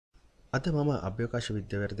අද මම අභ්‍යවකාශ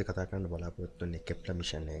විද්‍යාවේදී කතා කරන්න බලාපොරොත්තු වෙන්නේ කෙප්ලර්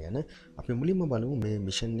මිෂන් එක ගැන. අපි මුලින්ම බලමු මේ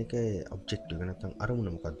මිෂන් එකේ ඔබ්ජෙක්ටිව් එක නැත්නම් අරමුණ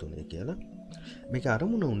මොකක්ද උනේ කියලා. මේක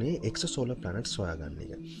අරමුණ උනේ එක්සෝසෝලර් ප්ලැනට්ස් හොයාගන්න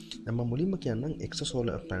එක. දැන් මම මුලින්ම කියන්නම්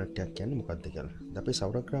එක්සෝසෝලර් ප්ලැනට් එකක් කියන්නේ මොකක්ද කියලා. දැන් අපි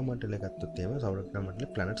සෞරග්‍රහ මණ්ඩලය ගත්තොත් එහෙම සෞරග්‍රහ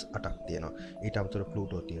මණ්ඩලේ ප්ලැනට්ස් 8ක් තියෙනවා. ඊට අමතරව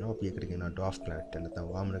ප්ලූටෝ තියෙනවා. අපි ඒකට කියනවා ඩ්වාර්ෆ් ප්ලැනට් එක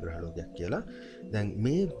නැත්නම් වාමන ග්‍රහ ලෝකයක් කියලා. දැන්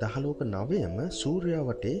මේ දහලෝක 9ම සූර්යයා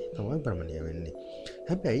වටේ තමයි භ්‍රමණය වෙන්නේ.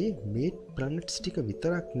 හැබැයි මේ ප්ලැනට්ස් ටික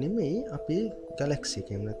විතරක් නෙමෙයි අපේ ගැලැක්සි එක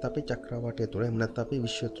එහෙම නැත්නම් අපේ චක්‍රාවාටය තුළ එහෙම නැත්නම් අපේ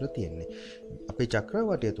විශ්වය තුළ තියෙන්නේ. අපේ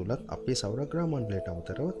චක්‍රාවාටය තුලත් අපේ සෞරග්‍රහ මණ්ඩලයට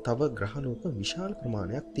අමතරව තව ග්‍රහලෝක විශාල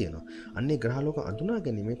ප්‍රමාණයක් තියෙනවා. අන්නේ ග්‍රහලෝක අඳුනා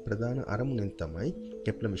ගැනීමේ ප්‍රධාන අරමුණෙන් තමයි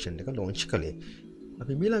කෙප්ලර් මිෂන් එක ලොන්ච් කළේ.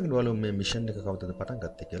 අපි ඊළඟට බලමු මේ මිෂන් එක කවදද පටන්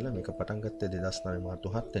ගත්තේ කියලා. මේක පටන් ගත්තේ 2009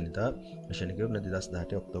 මාර්තු 7 වෙනිදා. මිෂන් එක ඉවර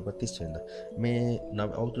 2018 ඔක්තෝබර් 30 වෙනිදා. මේ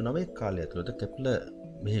අවුරුදු 9 කාලය ඇතුළත කෙප්ලර්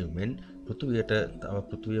මෙහෙයුමෙන් පෘථිවියට තව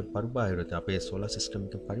පෘථිවිය පරිබාහිරව අපේ සෝලාර් සිස්ටම්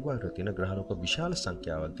එකේ පරිබාහිරව තියෙන ග්‍රහලෝක විශාල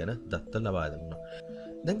සංඛ්‍යාවක් ගැන දත්ත ලබා දුන්නා.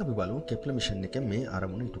 දැන් අපි බලමු කෙප්ලර් මිෂන් එකෙන් මේ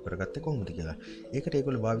අරමුණ ඉටු කරගත්තේ කොහොමද කියලා. ඒකට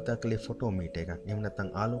ඒගොල්ලෝ භාවිතා කළේ ෆොටෝමීටර් එකක්. එහෙම නැත්නම්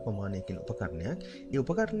ආලෝකමානය කියන උපකරණයක්. ඒ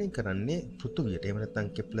උපකරණය කරන්නේ පෘථිවියට එහෙම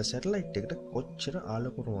නැත්නම් කෙප්ලර් සැටලයිට් එකට කොච්චර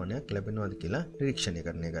ආලෝක ප්‍රමාණයක් ලැබෙනවද කියලා නිරීක්ෂණය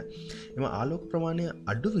කරන එක. එම ආලෝක ප්‍රමාණය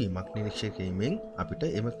අඩුවීමක් නිරීක්ෂණය කිරීමෙන් අපිට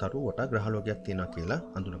එම තරු වටා ග්‍රහලෝකයක් තියෙනවා කියලා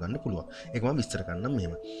අඳුන ගන්න පුළුවන්. ඒක මම විස්තර කරන්නම්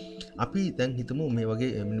මෙහෙම. අපි දැන් හිතමු මේ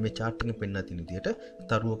වගේ මේ chart එකෙන් පෙන්නන තියෙන විදිහට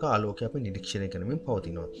තරුවක ආලෝකය අපි නිරීක්ෂණය කරමින්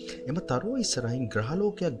පවතිනවා. එම තරුව ඉස්සරහින් ග්‍රහලෝකයක්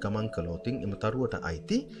ගමන් කළොත් එම තරුවට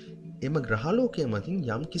අයිති එම ග්‍රහලෝකයේ මතින්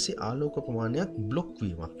යම්කිසි ආලෝක ප්‍රමාණයක් බ්ලොක්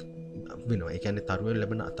වීමක් වෙනවා. ඒ කියන්නේ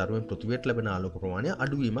තරුවෙන් පෘථිවියට ලැබෙන ආලෝක ප්‍රමාණය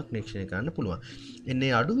අඩුවීමක් නිරීක්ෂණය කරන්න පුළුවන්.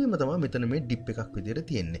 එන්නේ අඩුවීම තමයි මෙතන මේ ඩිප් එකක් විදිහට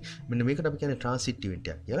තියෙන්නේ. මෙන්න මේකට අපි කියන්නේ ට්‍රාන්සිට් ඉවෙන්ට්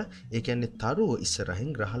එකක් කියලා. ඒ කියන්නේ තරුව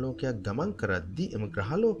ඉස්සරහින් ග්‍රහලෝකයක් ගමන් කරද්දී එම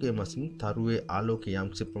ග්‍රහලෝකයේ මතින් තරුවේ ආලෝකය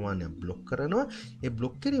යම්කිසි ප්‍රමාණයක් බ්ලොක් කරනවා. ඒ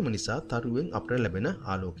බ්ලොක් කිරීම නිසා තරුවෙන් අපට ලැබෙන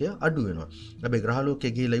ආලෝකය අඩු වෙනවා. හැබැයි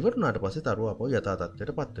ග්‍රහලෝකයේ ගිහිලා ඉවර වුණාට පස්සේ තරුව අපව යථා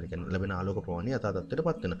තත්ත්වයට පත් වෙනවා. කියන්නේ ලැබෙන ආලෝක ප්‍රමාණය යථා තත්ත්වයට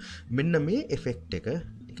පත් වෙනවා. මෙන්න මේ ඉෆෙක්ට් එක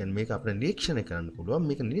කියන්නේ මේක අපිට නිරීක්ෂණය කරන්න පුළුවන්.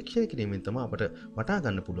 මේක නිරීක්ෂණය කිරීමෙන් තමයි අපට වටහා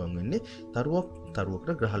ගන්න පුළුවන් වෙන්නේ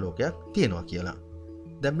තරුවකට ග්‍රහලෝකයක් තියෙනවා කියලා.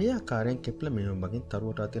 දැන් මේ ආකාරයෙන් කෙප්ලර් මෙහෙයුම මගින්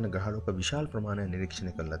තරුවට තියෙන ග්‍රහලෝක විශාල ප්‍රමාණයක්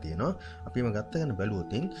නිරීක්ෂණය කරලා තියෙනවා. අපිම ගත්ත ගන්න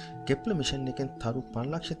බැලුවොත් කෙප්ලර් මිෂන් එකෙන් තරු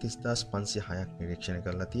 530506ක් නිරීක්ෂණය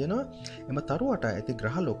කරලා තියෙනවා. එම තරුවට ඇති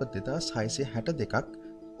ග්‍රහලෝක 2662ක්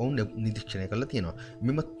ඔවුන් නිරීක්ෂණය කරලා තියෙනවා.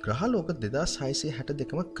 මෙම ග්‍රහලෝක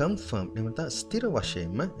 2662ම කන්ෆර්ම් එහෙම නැත්නම් ස්ථිර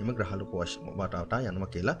වශයෙන්ම එම ග්‍රහලෝක වටාට යනවා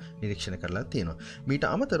කියලා නිරීක්ෂණය කරලා තියෙනවා. මීට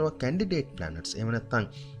අමතරව කැන්ඩිඩේට් ප්ලැනට්ස් එහෙම නැත්නම්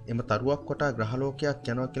එම තරුවක් වටා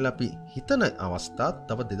ග්‍රහලෝකයක් යනවා කියලා අපි හිතන අවස්ථාත්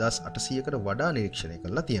තව 2800කට වඩා නිරීක්ෂණය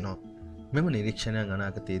කරලා තියෙනවා. මෙම නිරීක්ෂණයන්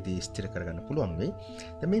අනාගතයේදී ස්ථිර කරගන්න පුළුවන් වෙයි.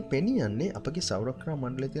 දැන් මේ පෙනී යන්නේ අපගේ සෞරග්‍රහ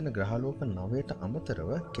මණ්ඩලයේ තියෙන ග්‍රහලෝක 9ට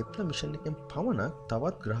අමතරව කෙප්ලර් මිෂන් එකෙන් පමණක්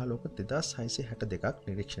තවත් ග්‍රහලෝක 2662ක්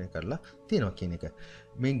නිරීක්ෂණය කරලා තියෙනවා කියන එක.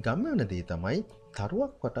 මේ ගම්මන දේ තමයි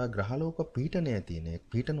තරුවක් වටා ග්‍රහලෝක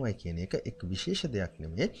පීඩනයයි කියන එක එක් විශේෂ දෙයක්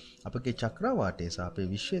නෙමෙයි. අපගේ චක්‍රාවාටයේ සහ අපේ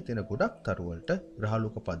විශ්වයේ තියෙන ගොඩක් තරු වලට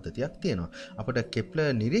ග්‍රහලෝක පද්ධතියක් තියෙනවා. අපිට කෙප්ලර්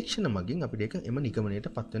නිරීක්ෂණ මගින් අපිට ඒක එම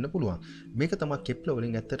නිගමනයටපත් වෙන්න පුළුවන්. මේක තමයි කෙප්ලර්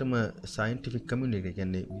වලින් ඇත්තටම සයන්ටිෆික් කමියුනිටි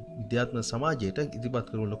කියන්නේ විද්‍යාත්මක සමාජයට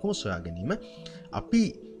ඉදිරිපත් කරන ලොකුම සොයා ගැනීම.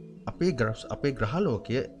 අපේ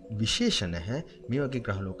ග්‍රහලෝකය විශේෂ නැහැ. මේ වගේ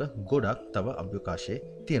ග්‍රහලෝක ගොඩක් තව අභ්‍යවකාශයේ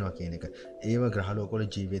තියෙනවා කියන එක. ඒව ග්‍රහලෝකවල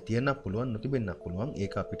ජීවය තියෙන්නත් පුළුවන්, නොතිබෙන්නත් පුළුවන්.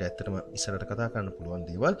 ඒක අපිට ඇත්තටම ඉස්සරහට කතා කරන්න පුළුවන්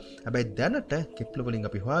දේවල්. හැබැයි දැනට කෙප්ලර් වලින්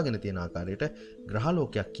අපි හොයාගෙන තියෙන ආකාරයට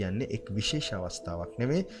ග්‍රහලෝකයක් කියන්නේ එක් විශේෂ අවස්ථාවක්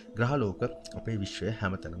නෙවෙයි. ග්‍රහලෝක අපේ විශ්වයේ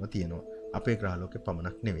හැමතැනම තියෙනවා. අපේ ග්‍රහලෝකේ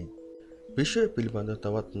පමණක් නෙවෙයි. විශ්වය පිළිබඳව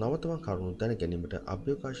තවත් නවතම කරුණු දැන ගැනීමට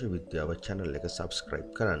අභ්‍යවකාශ විද්‍යාව channel එක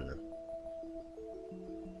subscribe කරන්න.